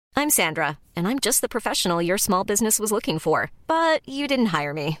I'm Sandra, and I'm just the professional your small business was looking for. But you didn't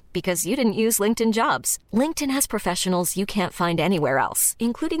hire me because you didn't use LinkedIn Jobs. LinkedIn has professionals you can't find anywhere else,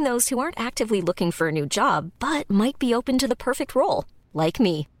 including those who aren't actively looking for a new job, but might be open to the perfect role, like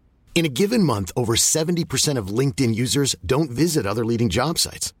me. In a given month, over 70% of LinkedIn users don't visit other leading job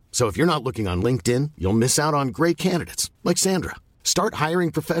sites. So if you're not looking on LinkedIn, you'll miss out on great candidates like Sandra. Start hiring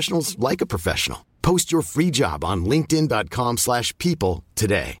professionals like a professional. Post your free job on linkedin.com/people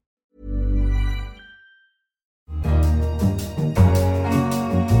today.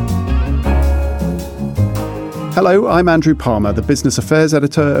 Hello, I'm Andrew Palmer, the business affairs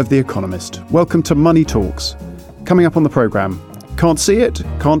editor of The Economist. Welcome to Money Talks. Coming up on the programme, can't see it,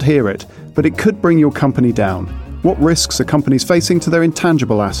 can't hear it, but it could bring your company down. What risks are companies facing to their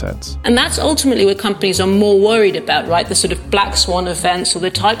intangible assets? And that's ultimately what companies are more worried about, right? The sort of black swan events or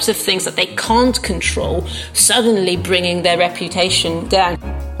the types of things that they can't control suddenly bringing their reputation down.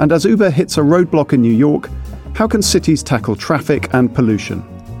 And as Uber hits a roadblock in New York, how can cities tackle traffic and pollution?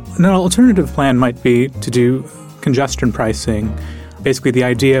 An alternative plan might be to do congestion pricing. Basically, the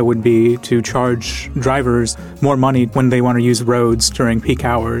idea would be to charge drivers more money when they want to use roads during peak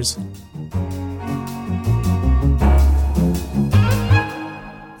hours.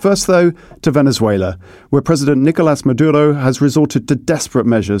 First, though, to Venezuela, where President Nicolás Maduro has resorted to desperate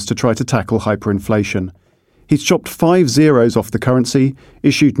measures to try to tackle hyperinflation. He's chopped 5 zeros off the currency,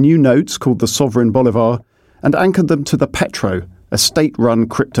 issued new notes called the sovereign Bolivar, and anchored them to the petro, a state-run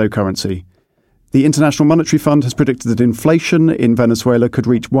cryptocurrency. The International Monetary Fund has predicted that inflation in Venezuela could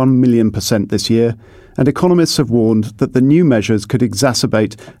reach 1,000,000% this year, and economists have warned that the new measures could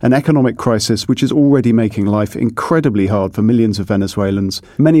exacerbate an economic crisis which is already making life incredibly hard for millions of Venezuelans,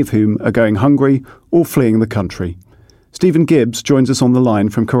 many of whom are going hungry or fleeing the country. Stephen Gibbs joins us on the line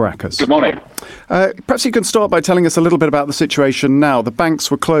from Caracas. Good morning. Perhaps you can start by telling us a little bit about the situation now. The banks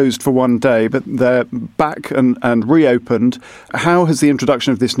were closed for one day, but they're back and reopened. How has the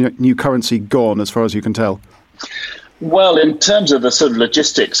introduction of this new currency gone, as far as you can tell? Well, in terms of the sort of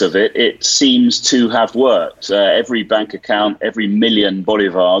logistics of it, it seems to have worked. Every bank account, every million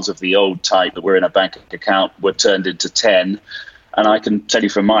bolivars of the old type that were in a bank account were turned into 10. And I can tell you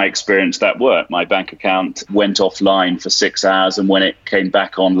from my experience that worked. My bank account went offline for 6 hours, and when it came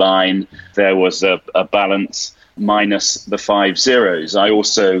back online, there was a balance minus the 5 zeros. I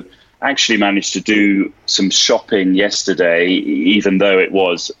also actually managed to do some shopping yesterday, even though it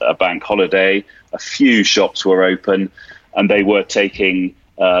was a bank holiday. A few shops were open, and they were taking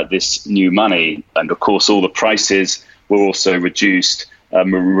this new money. And of course, all the prices were also reduced,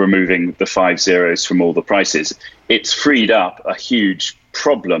 removing the 5 zeros from all the prices. It's freed up a huge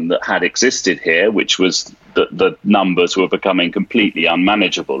problem that had existed here, which was that the numbers were becoming completely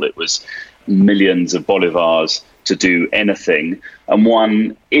unmanageable. It was millions of bolivars to do anything. And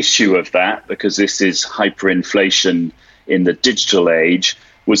one issue of that, because this is hyperinflation in the digital age,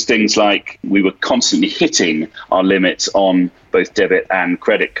 was things like we were constantly hitting our limits on both debit and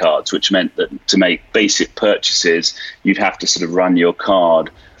credit cards, which meant that to make basic purchases, you'd have to sort of run your card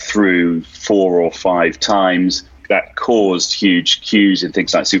through 4 or 5 times. That caused huge queues in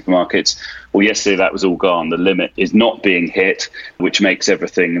things like supermarkets. Well, yesterday that was all gone. The limit is not being hit, which makes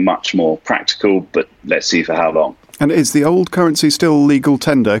everything much more practical, but let's see for how long. And is the old currency still legal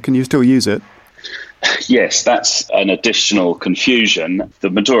tender? Can you still use it? Yes, that's an additional confusion. The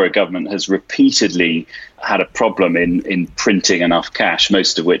Maduro government has repeatedly had a problem in printing enough cash,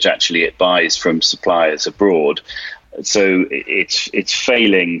 most of which actually it buys from suppliers abroad. So it's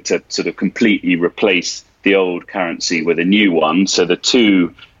failing to sort of completely replace the old currency with a new one. So the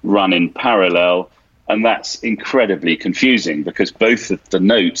two run in parallel, and that's incredibly confusing because both of the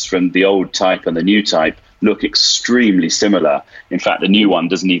notes from the old type and the new type look extremely similar. In fact, the new one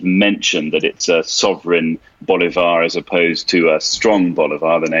doesn't even mention that it's a sovereign Bolivar as opposed to a strong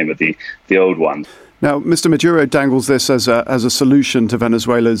Bolivar, the name of the old one. Now, Mr. Maduro dangles this as a solution to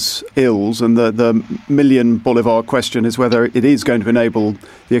Venezuela's ills, and the million Bolivar question is whether it is going to enable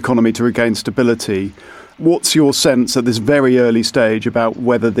the economy to regain stability. What's your sense at this very early stage about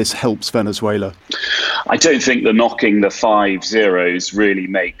whether this helps Venezuela? I don't think the knocking the 5 zeros really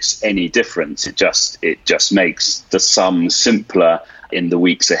makes any difference. It just makes the sum simpler in the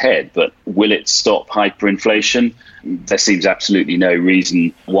weeks ahead. But will it stop hyperinflation? There seems absolutely no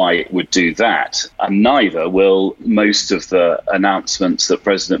reason why it would do that. And neither will most of the announcements that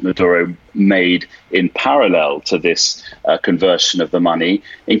President Maduro made in parallel to this conversion of the money,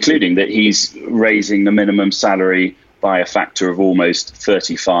 including that he's raising the minimum salary by a factor of almost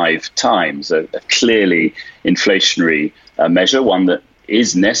 35 times, a clearly inflationary measure, one that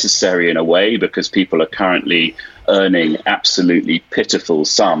is necessary in a way because people are currently earning absolutely pitiful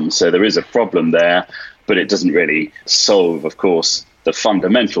sums. So there is a problem there, but it doesn't really solve, of course, the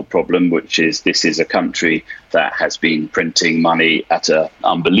fundamental problem, which is this is a country that has been printing money at an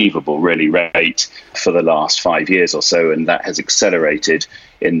unbelievable rate for the last 5 years or so, and that has accelerated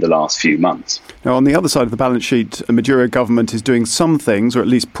in the last few months. Now, on the other side of the balance sheet, the Maduro government is doing some things, or at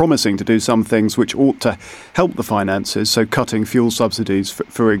least promising to do some things, which ought to help the finances, so cutting fuel subsidies,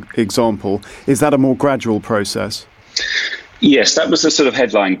 for example. Is that a more gradual process? Yes, that was the sort of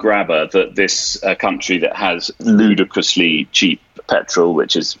headline grabber, that this country that has ludicrously cheap petrol,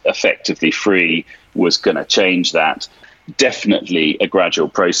 which is effectively free, was going to change that. Definitely a gradual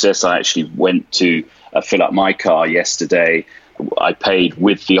process. I actually went to fill up my car yesterday. I paid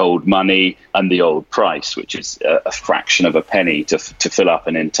with the old money and the old price, which is a fraction of a penny to fill up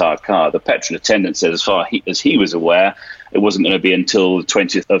an entire car. The petrol attendant said as far as he was aware, it wasn't going to be until the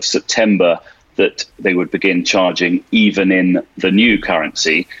 20th of September that they would begin charging even in the new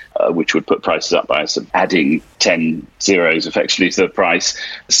currency, which would put prices up by adding 10 zeros effectively to the price.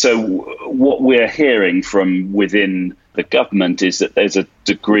 So what we're hearing from within the government is that there's a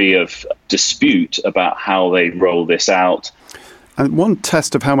degree of dispute about how they roll this out. And one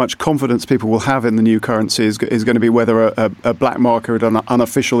test of how much confidence people will have in the new currency is going to be whether a black market, an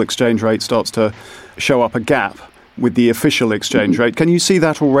unofficial exchange rate, starts to show up a gap with the official exchange rate. Can you see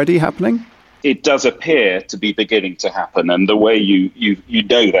that already happening? It does appear to be beginning to happen. And the way you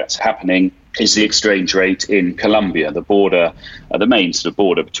know that's happening is the exchange rate in Colombia, the border, the main sort of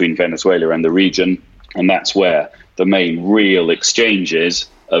border between Venezuela and the region. And that's where the main real exchanges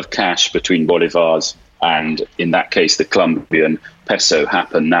of cash between bolivars and, in that case, the Colombian peso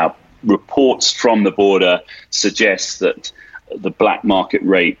happen. Now, reports from the border suggest that the black market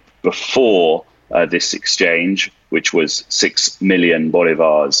rate before this exchange, which was 6 million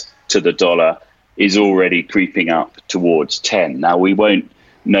bolivars to the dollar, is already creeping up towards 10. Now, we won't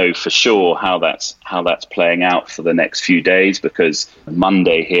know for sure how that's playing out for the next few days, because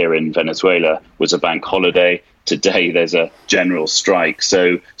Monday here in Venezuela was a bank holiday. Today there's a general strike.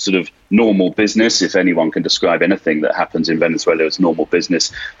 So sort of normal business, if anyone can describe anything that happens in Venezuela as normal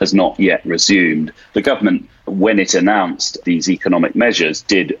business, has not yet resumed. The government, when it announced these economic measures,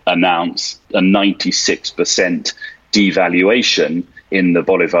 did announce a 96% devaluation in the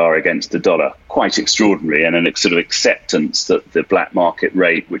bolivar against the dollar. Quite extraordinary, and a sort of acceptance that the black market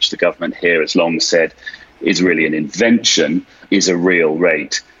rate, which the government here has long said is really an invention, is a real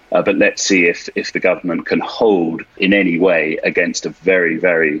rate. But let's see if the government can hold in any way against a very,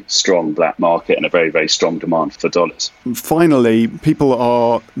 very strong black market and a very, very strong demand for dollars. Finally, people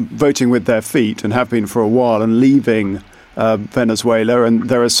are voting with their feet and have been for a while and leaving Venezuela, and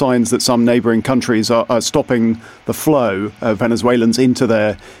there are signs that some neighbouring countries are stopping the flow of Venezuelans into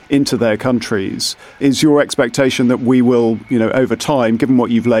their countries. Is your expectation that we will, over time, given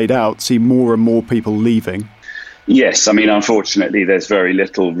what you've laid out, see more and more people leaving? Yes, I mean, unfortunately, there's very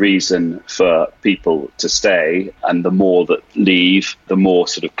little reason for people to stay, and the more that leave, the more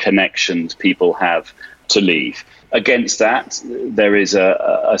sort of connections people have to leave. Against that, there is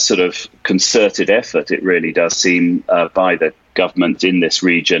a sort of concerted effort, it really does seem, by the government in this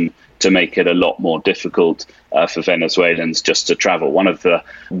region to make it a lot more difficult for Venezuelans just to travel. One of the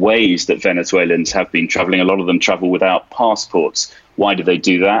ways that Venezuelans have been travelling, a lot of them travel without passports. Why do they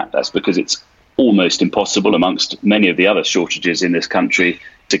do that? That's because it's almost impossible, amongst many of the other shortages in this country,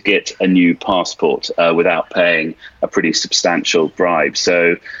 to get a new passport without paying a pretty substantial bribe.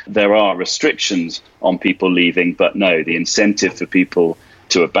 So there are restrictions on people leaving, but no, the incentive for people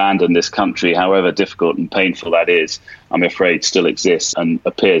to abandon this country, however difficult and painful that is, I'm afraid still exists, and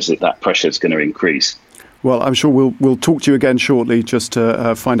appears that pressure is going to increase. Well, I'm sure we'll talk to you again shortly just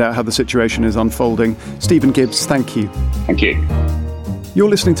to find out how the situation is unfolding. Stephen Gibbs, thank you. Thank you. You're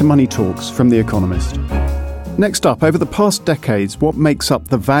listening to Money Talks from The Economist. Next up, over the past decades, what makes up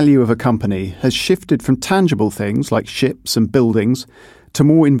the value of a company has shifted from tangible things like ships and buildings to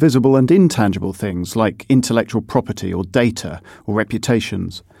more invisible and intangible things like intellectual property or data or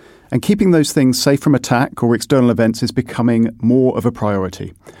reputations. And keeping those things safe from attack or external events is becoming more of a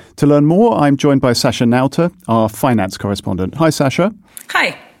priority. To learn more, I'm joined by Sasha Nauta, our finance correspondent. Hi, Sasha.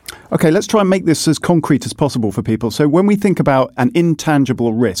 Hi. OK, let's try and make this as concrete as possible for people. So when we think about an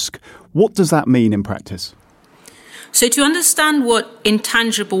intangible risk, what does that mean in practice? So to understand what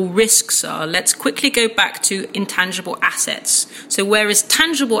intangible risks are, let's quickly go back to intangible assets. So whereas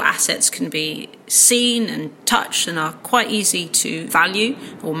tangible assets can be seen and touched and are quite easy to value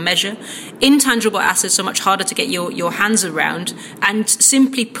or measure, intangible assets are much harder to get your hands around, and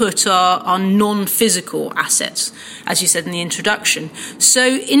simply put are non-physical assets, as you said in the introduction. So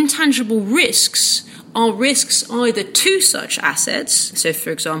intangible risks are risks either to such assets, so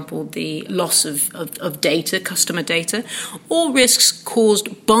for example the loss of data, customer data, or risks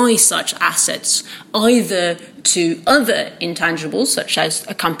caused by such assets, either to other intangibles such as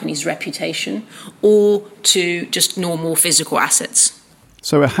a company's reputation or to just normal physical assets.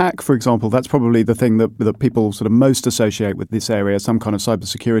 So a hack, for example, that's probably the thing that people sort of most associate with this area, some kind of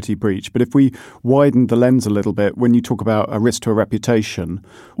cybersecurity breach. But if we widen the lens a little bit, when you talk about a risk to a reputation,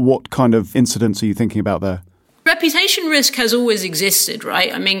 what kind of incidents are you thinking about there? Reputation risk has always existed,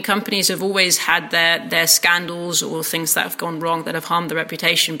 right? I mean, companies have always had their scandals or things that have gone wrong that have harmed the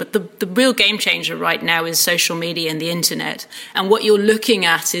reputation. But the real game changer right now is social media and the internet. And what you're looking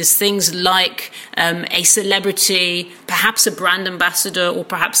at is things like a celebrity, perhaps a brand ambassador, or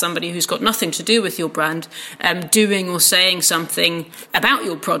perhaps somebody who's got nothing to do with your brand, doing or saying something about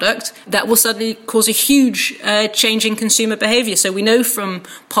your product that will suddenly cause a huge change in consumer behavior. So we know from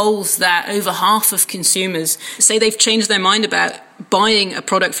polls that over half of consumers say they've changed their mind about buying a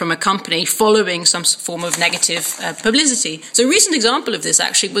product from a company following some form of negative publicity. So a recent example of this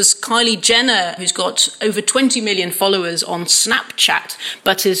actually was Kylie Jenner, who's got over 20 million followers on Snapchat,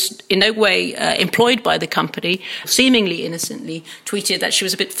 but is in no way employed by the company, seemingly innocently tweeted that she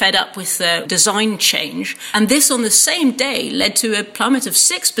was a bit fed up with the design change. And this on the same day led to a plummet of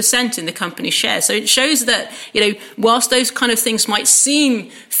 6% in the company's share. So it shows that, whilst those kind of things might seem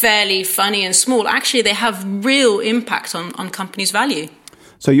fairly funny and small, actually they have real impact on companies' value.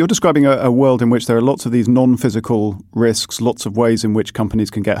 So you're describing a world in which there are lots of these non-physical risks, lots of ways in which companies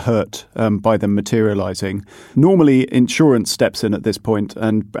can get hurt by them materializing. Normally, insurance steps in at this point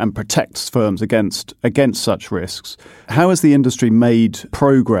and protects firms against such risks. How has the industry made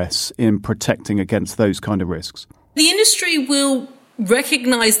progress in protecting against those kind of risks? The industry will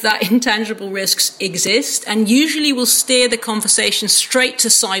recognize that intangible risks exist and usually will steer the conversation straight to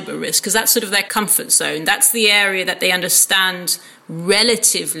cyber risk because that's sort of their comfort zone. That's the area that they understand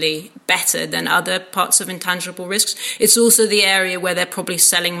relatively better than other parts of intangible risks. It's also the area where they're probably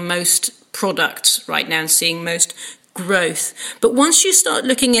selling most products right now and seeing most growth. But once you start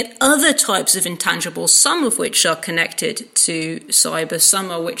looking at other types of intangibles, some of which are connected to cyber,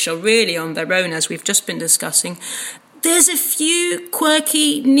 some of which are really on their own, as we've just been discussing, there's a few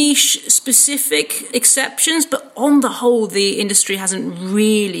quirky, niche-specific exceptions, but on the whole, the industry hasn't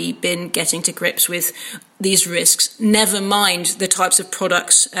really been getting to grips with these risks, never mind the types of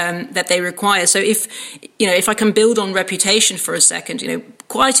products that they require. So if I can build on reputation for a second,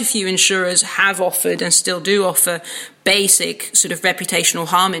 quite a few insurers have offered and still do offer basic sort of reputational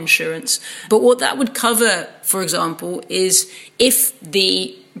harm insurance. But what that would cover, for example, is if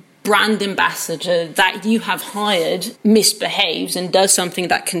the brand ambassador that you have hired misbehaves and does something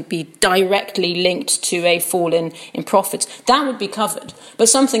that can be directly linked to a fall in profits, that would be covered. But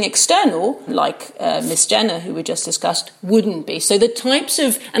something external, like Miss Jenner, who we just discussed, wouldn't be. So the types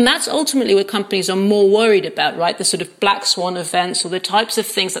of, and that's ultimately what companies are more worried about, right? The sort of black swan events or the types of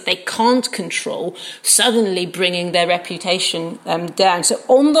things that they can't control suddenly bringing their reputation down. So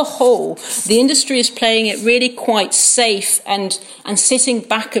on the whole, the industry is playing it really quite safe and sitting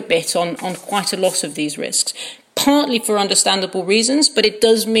back a bit on quite a lot of these risks, partly for understandable reasons, but it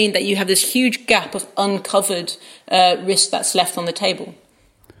does mean that you have this huge gap of uncovered risk that's left on the table.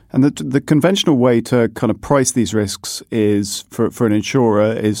 And the conventional way to kind of price these risks is for an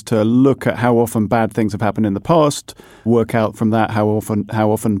insurer is to look at how often bad things have happened in the past, work out from that how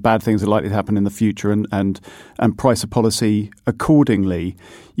often bad things are likely to happen in the future, and price a policy accordingly.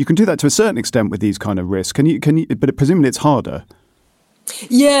 You can do that to a certain extent with these kind of risks. Can you? But presumably it's harder.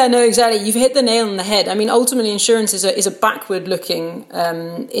 Yeah, no, exactly. You've hit the nail on the head. I mean, ultimately, insurance is a backward-looking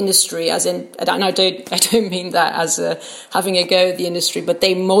industry. As in, and I don't mean that as having a go at the industry, but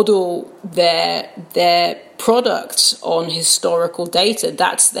they model their products on historical data.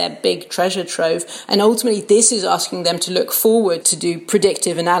 That's their big treasure trove. And ultimately, this is asking them to look forward to do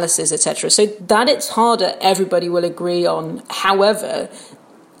predictive analysis, etc. So that it's harder, everybody will agree on. However,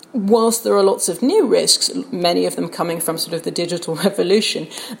 whilst there are lots of new risks, many of them coming from sort of the digital revolution,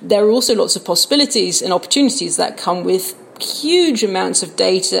 there are also lots of possibilities and opportunities that come with huge amounts of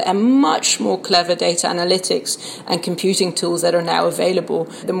data and much more clever data analytics and computing tools that are now available.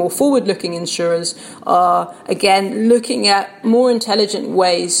 The more forward-looking insurers are, again, looking at more intelligent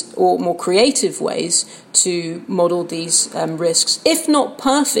ways or more creative ways to model these risks, if not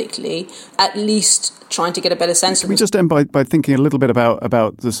perfectly, at least trying to get a better sense of it. Can we just end by thinking a little bit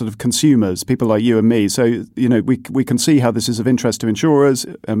about the sort of consumers, people like you and me? So, we can see how this is of interest to insurers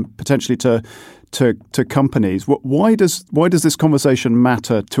and potentially to companies. Why does this conversation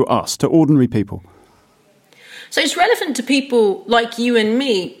matter to us, to ordinary people? So it's relevant to people like you and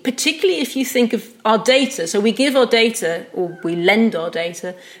me, particularly if you think of our data. So we give our data, or we lend our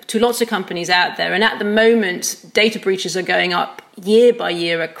data, to lots of companies out there. And at the moment, data breaches are going up year by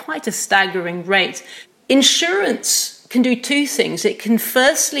year at quite a staggering rate. Insurance can do two things. It can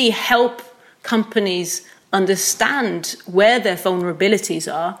firstly help companies understand where their vulnerabilities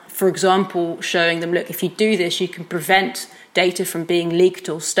are. For example, showing them, look, if you do this, you can prevent data from being leaked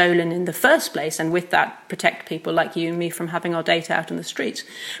or stolen in the first place, and with that protect people like you and me from having our data out on the streets.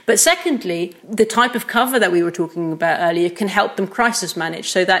 But secondly, the type of cover that we were talking about earlier can help them crisis manage,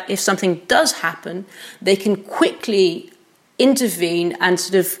 so that if something does happen, they can quickly intervene and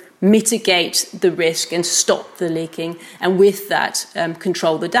sort of mitigate the risk and stop the leaking, and with that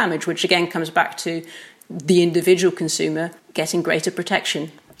control the damage, which again comes back to the individual consumer getting greater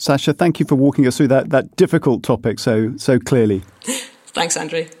protection. Sasha, thank you for walking us through that difficult topic so clearly. Thanks,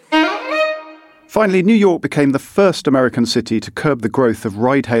 Andrew. Finally, New York became the first American city to curb the growth of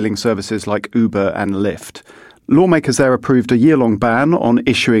ride-hailing services like Uber and Lyft. Lawmakers there approved a year-long ban on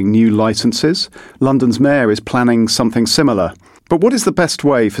issuing new licences. London's mayor is planning something similar. But what is the best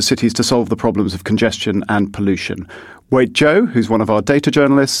way for cities to solve the problems of congestion and pollution? Wade Joe, who's one of our data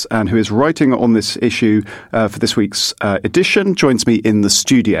journalists and who is writing on this issue for this week's edition, joins me in the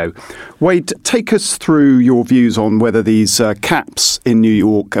studio. Wade, take us through your views on whether these caps in New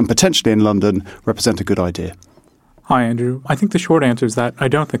York and potentially in London represent a good idea. Hi, Andrew. I think the short answer is that I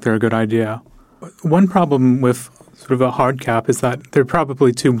don't think they're a good idea. One problem with sort of a hard cap is that they're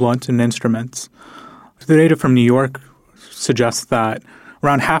probably too blunt in instruments. The data from New York suggests that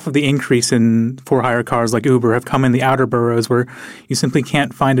around half of the increase in for-hire cars like Uber have come in the outer boroughs where you simply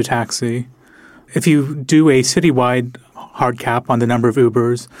can't find a taxi. If you do a citywide hard cap on the number of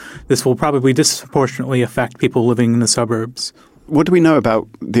Ubers, this will probably disproportionately affect people living in the suburbs. What do we know about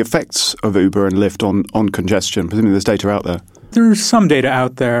the effects of Uber and Lyft on congestion? Presumably there's data out there. There's some data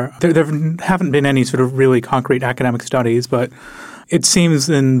out there. There haven't been any sort of really concrete academic studies, but it seems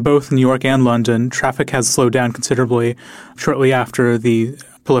in both New York and London, traffic has slowed down considerably shortly after the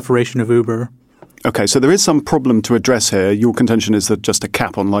proliferation of Uber. Okay, so there is some problem to address here. Your contention is that just a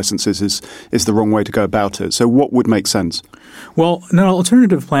cap on licenses is the wrong way to go about it. So what would make sense? Well, an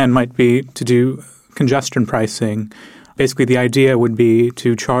alternative plan might be to do congestion pricing. Basically, the idea would be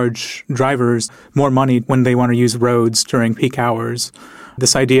to charge drivers more money when they want to use roads during peak hours.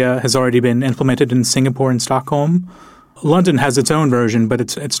 This idea has already been implemented in Singapore and Stockholm. London has its own version, but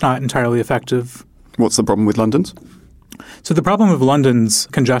it's not entirely effective. What's the problem with London's? So the problem with London's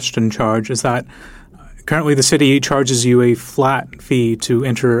congestion charge is that currently the city charges you a flat fee to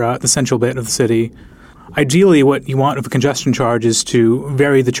enter the central bit of the city. Ideally, what you want of a congestion charge is to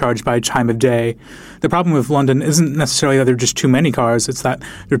vary the charge by time of day. The problem with London isn't necessarily that there are just too many cars, it's that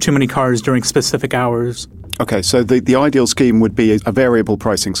there are too many cars during specific hours. Okay, so the ideal scheme would be a variable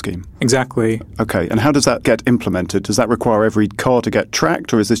pricing scheme. Exactly. Okay, and how does that get implemented? Does that require every car to get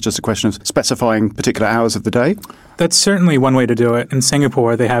tracked, or is this just a question of specifying particular hours of the day? That's certainly one way to do it. In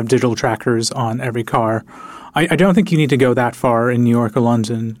Singapore, they have digital trackers on every car. I don't think you need to go that far in New York or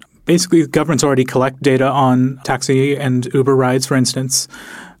London. Basically, governments already collect data on taxi and Uber rides, for instance.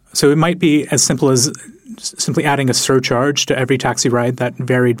 So it might be as simple as simply adding a surcharge to every taxi ride that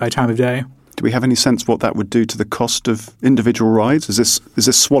varied by time of day. Do we have any sense what that would do to the cost of individual rides? Is this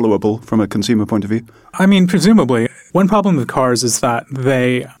swallowable from a consumer point of view? I mean, presumably. One problem with cars is that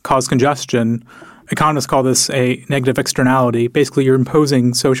they cause congestion. Economists call this a negative externality. Basically, you're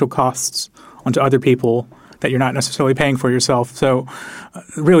imposing social costs onto other people that you're not necessarily paying for yourself. So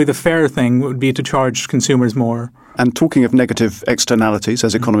really the fair thing would be to charge consumers more. And talking of negative externalities,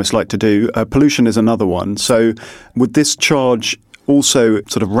 as economists like to do, pollution is another one. So would this charge also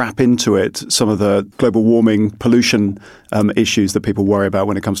sort of wrap into it some of the global warming pollution issues that people worry about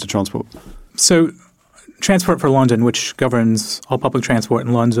when it comes to transport? So Transport for London, which governs all public transport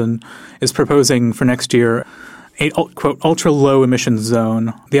in London, is proposing for next year a, quote, ultra-low emissions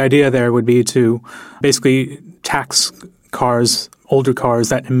zone. The idea there would be to basically tax cars, older cars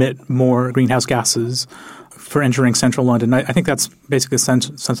that emit more greenhouse gases for entering central London. I think that's basically a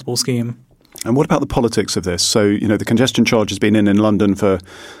sensible scheme. And what about the politics of this? So, the congestion charge has been in London for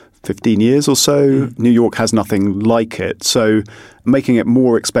 15 years or so. New York has nothing like it. So making it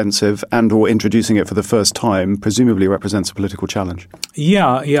more expensive and or introducing it for the first time presumably represents a political challenge.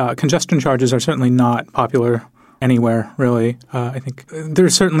 Yeah. Congestion charges are certainly not popular anywhere, really. I think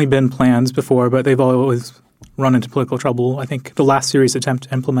there's certainly been plans before, but they've always run into political trouble. I think the last serious attempt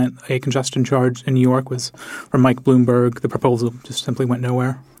to implement a congestion charge in New York was from Mike Bloomberg. The proposal just simply went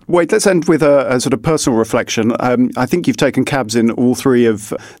nowhere. Wait, let's end with a sort of personal reflection. I think you've taken cabs in all three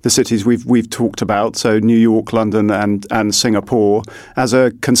of the cities we've talked about, so New York, London and Singapore. As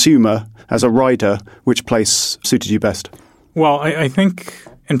a consumer, as a rider, which place suited you best? Well, I think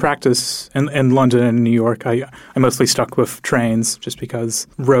in practice in London and New York, I mostly stuck with trains just because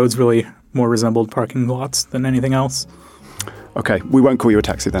roads really more resembled parking lots than anything else. Okay, we won't call you a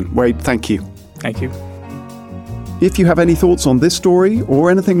taxi then. Wade, thank you. Thank you. If you have any thoughts on this story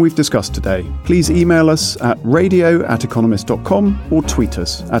or anything we've discussed today, please email us at radio@economist.com or tweet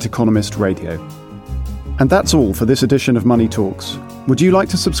us @economistradio. And that's all for this edition of Money Talks. Would you like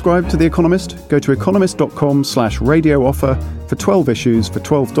to subscribe to The Economist? Go to economist.com/radio offer for 12 issues for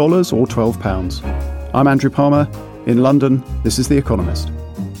 $12 or £12. I'm Andrew Palmer. In London, this is The Economist.